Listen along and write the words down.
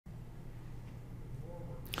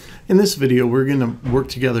In this video, we're going to work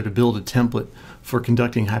together to build a template for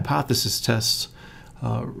conducting hypothesis tests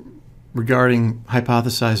regarding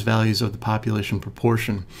hypothesized values of the population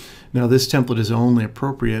proportion. Now, this template is only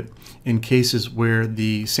appropriate in cases where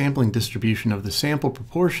the sampling distribution of the sample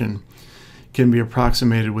proportion can be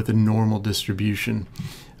approximated with a normal distribution.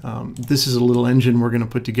 This is a little engine we're going to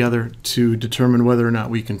put together to determine whether or not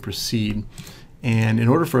we can proceed. And in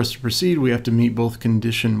order for us to proceed, we have to meet both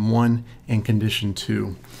condition 1 and condition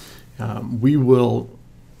 2. We will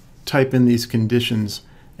type in these conditions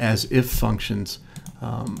as if functions.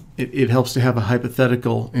 It helps to have a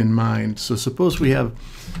hypothetical in mind. So suppose we have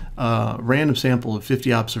a random sample of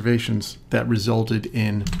 50 observations that resulted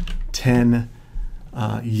in 10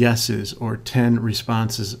 yeses or 10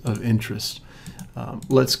 responses of interest.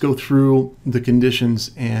 Let's go through the conditions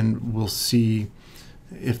and we'll see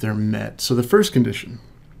if they're met. So the first condition,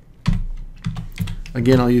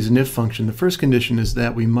 again, I'll use an if function. The first condition is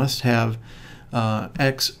that we must have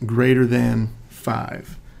x greater than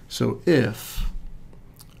 5. So if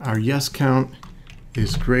our yes count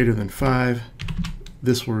is greater than 5,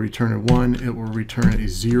 this will return a 1, it will return a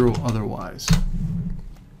 0 otherwise.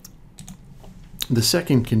 The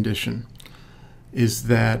second condition is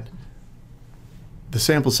that the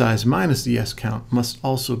sample size minus the yes count must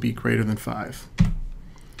also be greater than 5.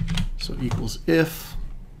 So equals if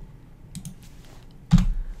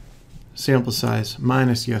sample size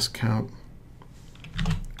minus yes count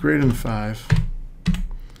greater than 5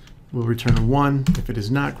 will return a 1. If it is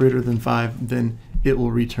not greater than 5, then it will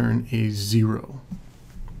return a 0.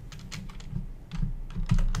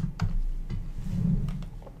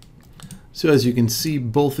 So as you can see,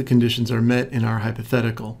 both the conditions are met in our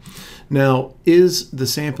hypothetical. Now, is the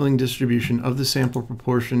sampling distribution of the sample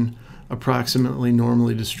proportion approximately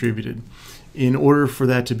normally distributed? In order for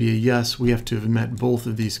that to be a yes, we have to have met both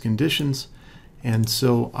of these conditions, and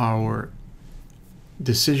so our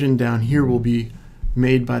decision down here will be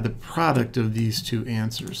made by the product of these two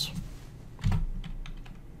answers.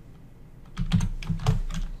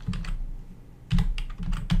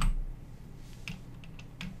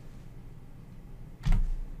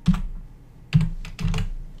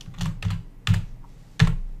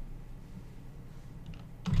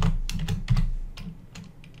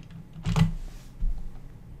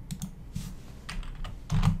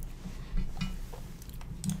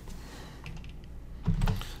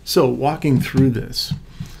 So walking through this,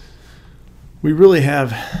 we really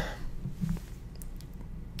have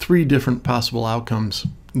 3 different possible outcomes.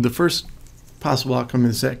 The first possible outcome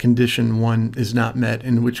is that condition 1 is not met,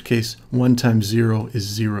 in which case 1 times 0 is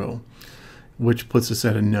 0, which puts us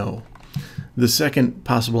at a no. The second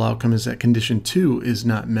possible outcome is that condition 2 is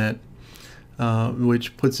not met,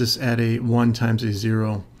 which puts us at a 1 times a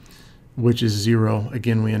 0, which is 0.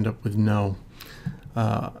 Again, we end up with no.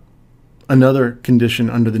 Another condition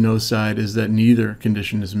under the no side is that neither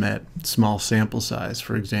condition is met. Small sample size,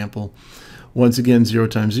 for example. Once again, 0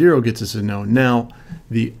 times 0 gets us a no. Now,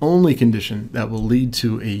 the only condition that will lead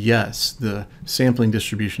to a yes, the sampling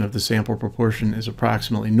distribution of the sample proportion is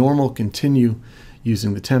approximately normal, continue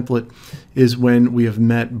using the template, is when we have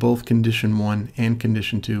met both condition 1 and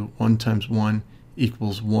condition 2. 1 times 1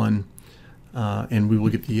 equals 1, and we will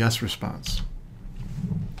get the yes response.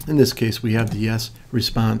 In this case, we have the yes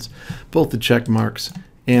response. Both the check marks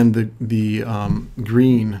and the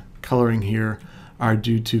green coloring here are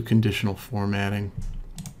due to conditional formatting.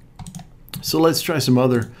 So let's try some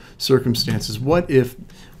other circumstances. What if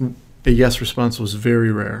a yes response was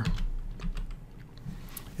very rare?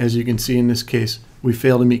 As you can see in this case, we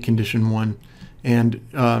fail to meet condition 1, and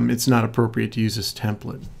it's not appropriate to use this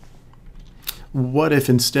template. What if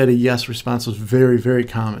instead a yes response was very, very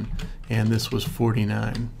common, and this was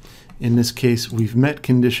 49? In this case, we've met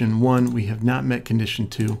condition 1, we have not met condition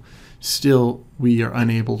 2. Still, we are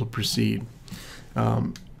unable to proceed.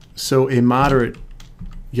 So a moderate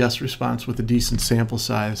yes response with a decent sample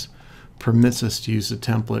size permits us to use the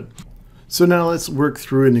template. So now let's work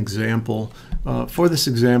through an example. For this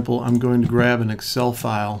example, I'm going to grab an Excel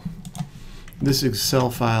file. This Excel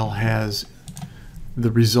file has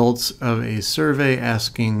the results of a survey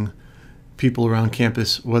asking people around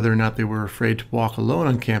campus whether or not they were afraid to walk alone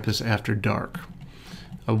on campus after dark,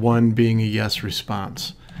 a 1 being a yes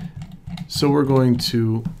response. So we're going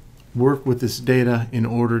to work with this data in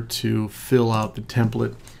order to fill out the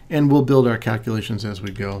template, and we'll build our calculations as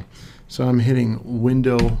we go. So I'm hitting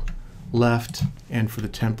window left, and for the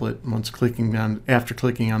template, after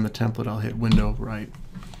clicking on the template, I'll hit window right,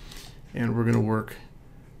 and we're going to work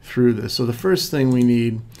through this. So the first thing we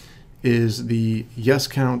need is the yes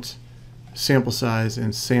count, sample size,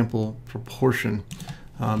 and sample proportion.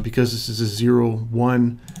 Because this is a 0,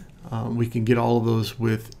 1 We can get all of those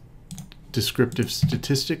with descriptive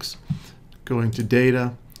statistics, going to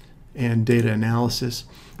data and data analysis.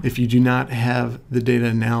 If you do not have the data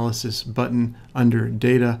analysis button under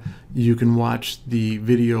data, you can watch the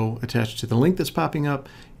video attached to the link that's popping up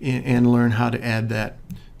and learn how to add that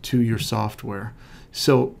to your software.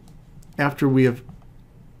 So after we have,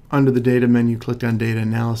 under the data menu, clicked on data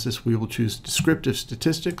analysis, we will choose descriptive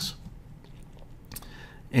statistics,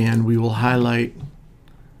 and we will highlight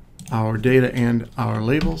our data and our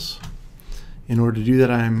labels. In order to do that,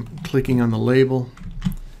 I'm clicking on the label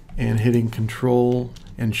and hitting Control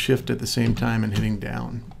and Shift at the same time and hitting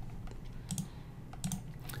down.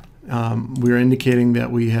 We're indicating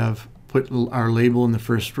that we have put our label in the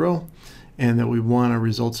first row and that we want our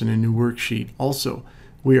results in a new worksheet. Also,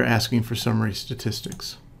 we are asking for summary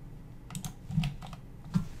statistics.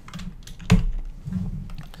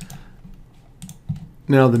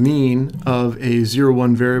 Now, the mean of a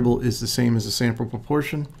 0-1 variable is the same as the sample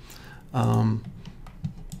proportion.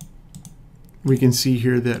 We can see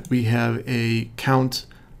here that we have a count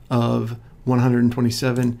of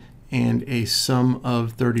 127 and a sum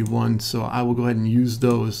of 31. So I will go ahead and use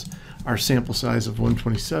those. Our sample size of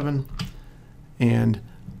 127 and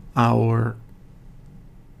our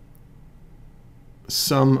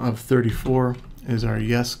sum of 34 is our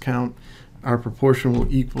yes count. Our proportion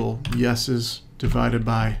will equal yeses divided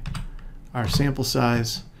by our sample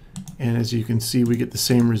size. And as you can see, we get the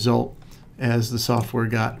same result as the software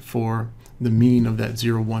got for the mean of that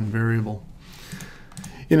 0-1 variable.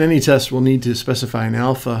 In any test, we'll need to specify an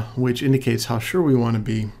alpha, which indicates how sure we want to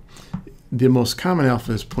be. The most common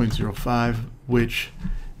alpha is 0.05, which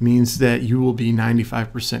means that you will be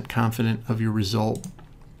 95% confident of your result.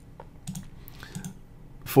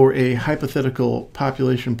 For a hypothetical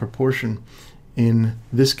population proportion, in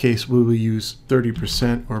this case, we will use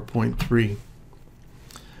 30% or 0.3.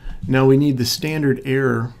 Now we need the standard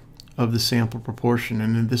error of the sample proportion,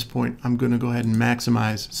 and at this point I'm going to go ahead and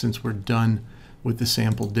maximize since we're done with the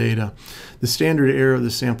sample data. The standard error of the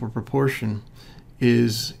sample proportion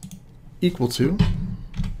is equal to,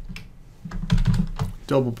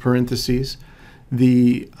 double parentheses,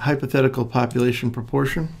 the hypothetical population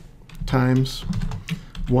proportion times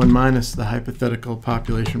 1 minus the hypothetical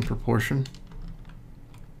population proportion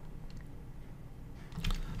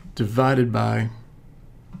divided by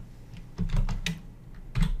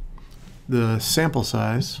the sample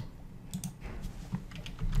size,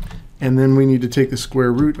 and then we need to take the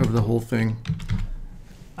square root of the whole thing.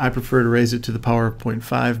 I prefer to raise it to the power of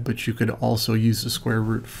 0.5, but you could also use the square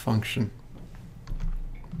root function.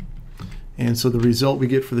 And so the result we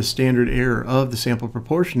get for the standard error of the sample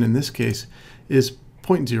proportion in this case is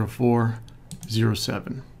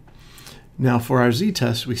 0.0407. Now for our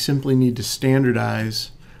z-test, we simply need to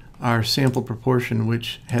standardize our sample proportion,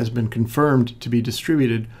 which has been confirmed to be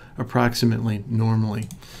distributed approximately normally.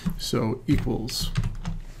 So equals,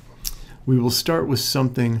 we will start with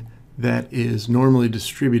something that is normally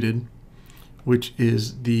distributed, which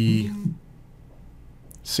is the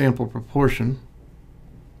sample proportion.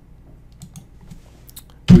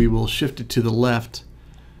 We will shift it to the left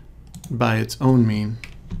by its own mean,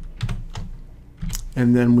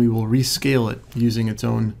 and then we will rescale it using its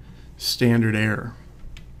own standard error.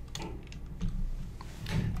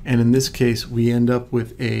 And in this case, we end up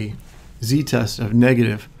with a z-test of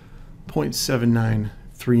negative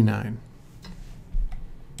 0.7939.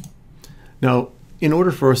 Now, in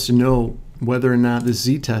order for us to know whether or not the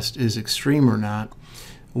z-test is extreme or not,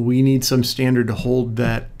 we need some standard to hold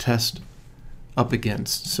that test up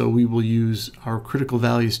against. So we will use our critical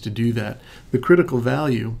values to do that. The critical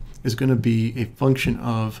value is going to be a function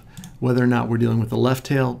of whether or not we're dealing with a left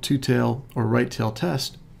tail, two tail, or right tail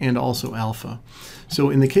test, and also alpha. So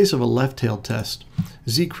in the case of a left tail test,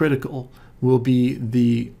 z critical will be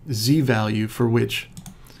the z value for which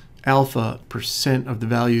alpha % of the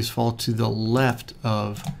values fall to the left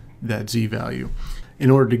of that z value. In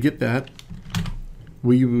order to get that,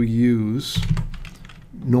 we will use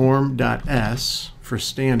norm.s for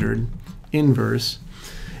standard, inverse.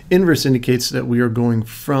 Inverse indicates that we are going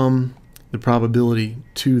from the probability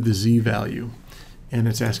to the z value, and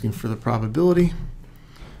it's asking for the probability.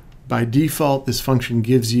 By default, this function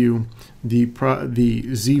gives you the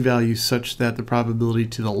z value such that the probability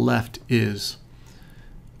to the left is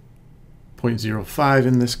 0.05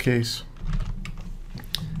 in this case,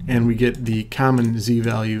 and we get the common z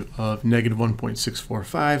value of negative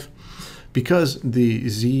 1.645. Because the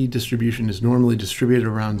z distribution is normally distributed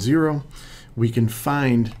around 0, we can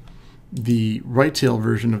find the right tail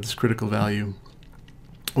version of this critical value,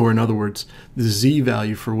 or in other words, the z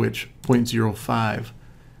value for which 0.05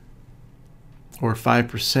 or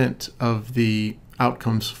 5% of the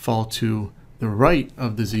outcomes fall to the right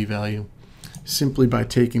of the z-value simply by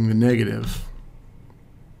taking the negative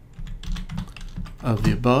of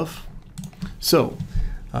the above. So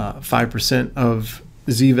 5% of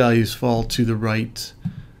z-values fall to the right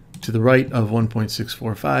of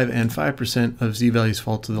 1.645, and 5% of z-values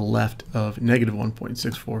fall to the left of negative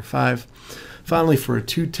 1.645. Finally, for a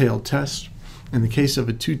two-tailed test, in the case of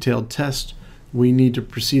a two-tailed test, we need to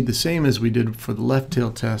proceed the same as we did for the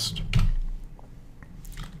left-tailed test,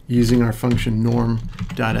 using our function norm.s.inverse,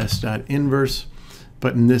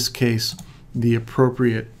 but in this case, the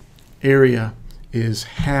appropriate area is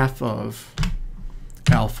half of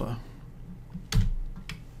alpha,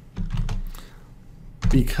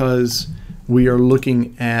 because we are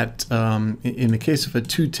looking at, in the case of a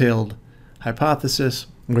two-tailed hypothesis,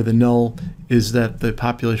 where the null is that the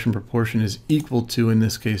population proportion is equal to, in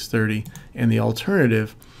this case, 30, and the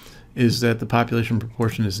alternative is that the population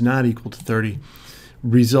proportion is not equal to 30,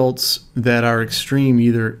 results that are extreme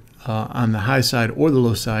either on the high side or the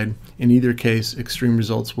low side. In either case, extreme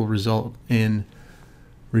results will result in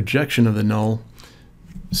rejection of the null.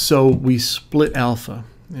 So we split alpha.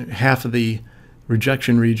 Half of the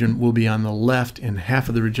rejection region will be on the left and half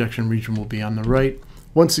of the rejection region will be on the right.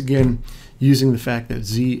 Once again, using the fact that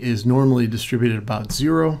z is normally distributed about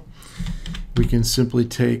 0, we can simply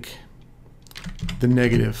take the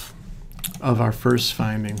negative of our first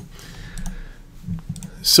finding.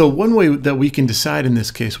 So one way that we can decide in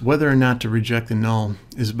this case whether or not to reject the null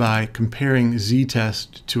is by comparing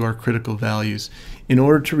z-test to our critical values. In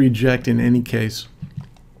order to reject in any case,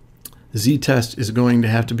 z-test is going to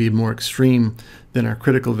have to be more extreme than our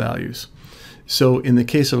critical values. So in the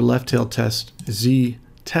case of a left-tailed test,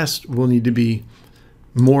 z-test will need to be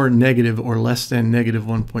more negative or less than negative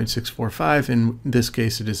 1.645. In this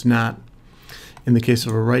case, it is not. In the case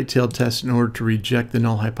of a right-tailed test, in order to reject the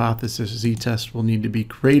null hypothesis, z-test will need to be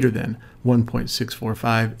greater than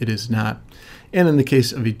 1.645. It is not. And in the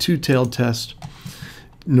case of a two-tailed test,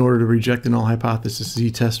 in order to reject the null hypothesis,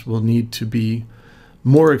 z-test will need to be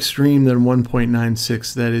more extreme than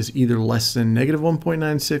 1.96, that is either less than negative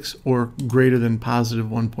 1.96 or greater than positive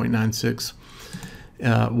 1.96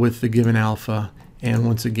 with the given alpha. And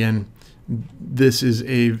once again, this is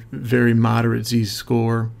a very moderate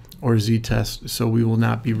z-score or z-test, so we will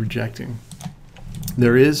not be rejecting.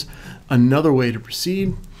 There is another way to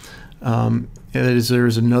proceed. That is, there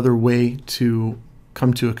is another way to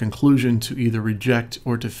come to a conclusion to either reject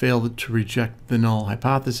or to fail to reject the null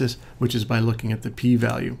hypothesis, which is by looking at the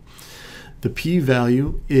p-value. The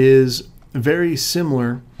p-value is very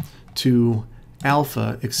similar to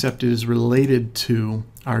alpha, except it is related to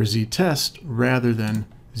our z-test rather than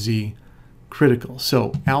z-critical.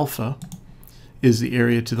 So alpha is the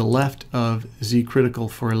area to the left of z-critical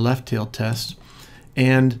for a left-tailed test,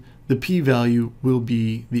 and the p-value will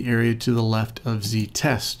be the area to the left of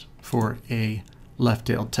z-test for a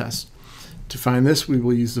left-tailed test. To find this, we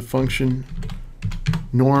will use the function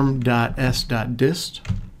norm.s.dist,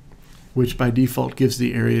 which by default gives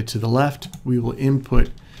the area to the left. We will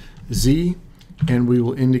input z, and we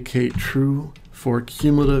will indicate true for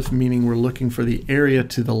cumulative, meaning we're looking for the area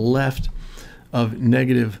to the left of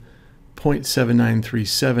negative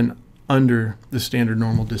 0.7937 under the standard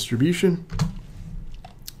normal distribution.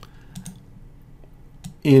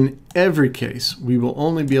 In every case, we will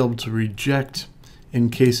only be able to reject in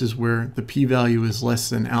cases where the p-value is less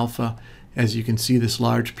than alpha. As you can see, this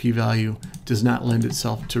large p-value does not lend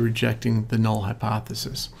itself to rejecting the null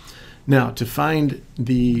hypothesis. Now, to find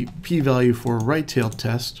the p-value for a right-tailed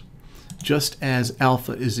test, just as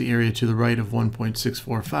alpha is the area to the right of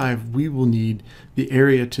 1.645, we will need the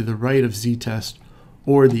area to the right of z-test,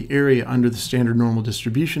 or the area under the standard normal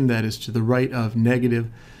distribution, that is to the right of negative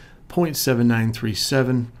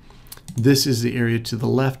 0.7937. This is the area to the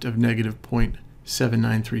left of negative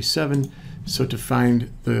 0.7937. So to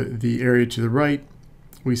find the area to the right,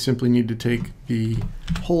 we simply need to take the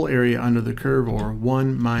whole area under the curve, or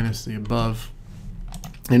 1 minus the above.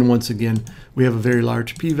 And once again, we have a very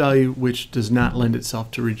large p-value, which does not lend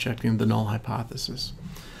itself to rejecting the null hypothesis.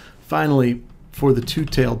 Finally, for the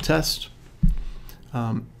two-tailed test,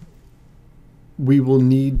 we will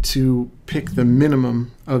need to pick the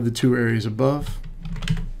minimum of the two areas above.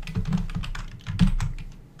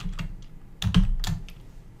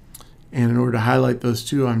 And in order to highlight those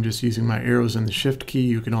two, I'm just using my arrows and the shift key.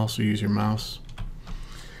 You can also use your mouse.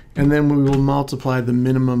 And then we will multiply the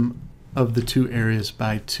minimum of the two areas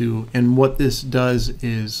by 2. And what this does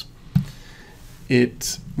is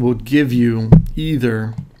it will give you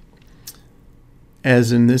either,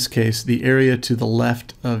 as in this case, the area to the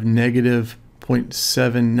left of negative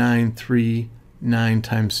 0.7939 9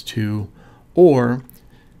 times 2, or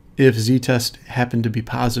if z-test happened to be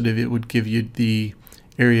positive, it would give you the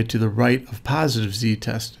area to the right of positive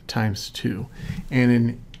z-test times 2. And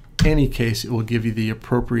in any case, it will give you the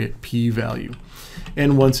appropriate p-value.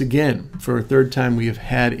 And once again, for a third time, we have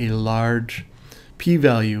had a large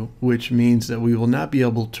p-value, which means that we will not be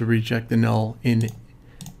able to reject the null in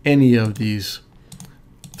any of these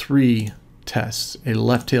 3 tests. A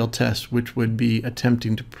left tail test, which would be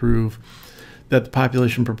attempting to prove that the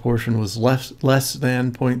population proportion was less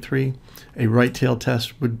than 0.3, a right tail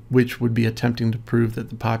test which would be attempting to prove that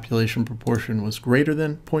the population proportion was greater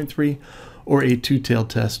than 0.3, or a two-tailed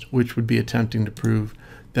test which would be attempting to prove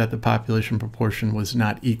that the population proportion was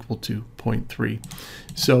not equal to 0.3.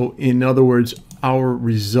 So in other words, our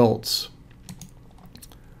results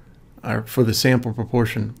for the sample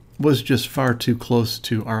proportion was just far too close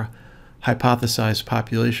to our hypothesized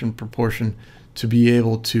population proportion to be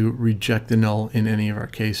able to reject the null in any of our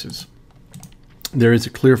cases. There is a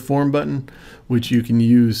clear form button which you can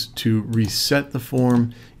use to reset the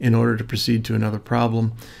form in order to proceed to another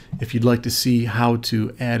problem. If you'd like to see how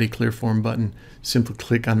to add a clear form button, simply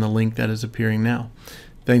click on the link that is appearing now.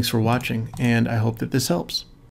 Thanks for watching, and I hope that this helps.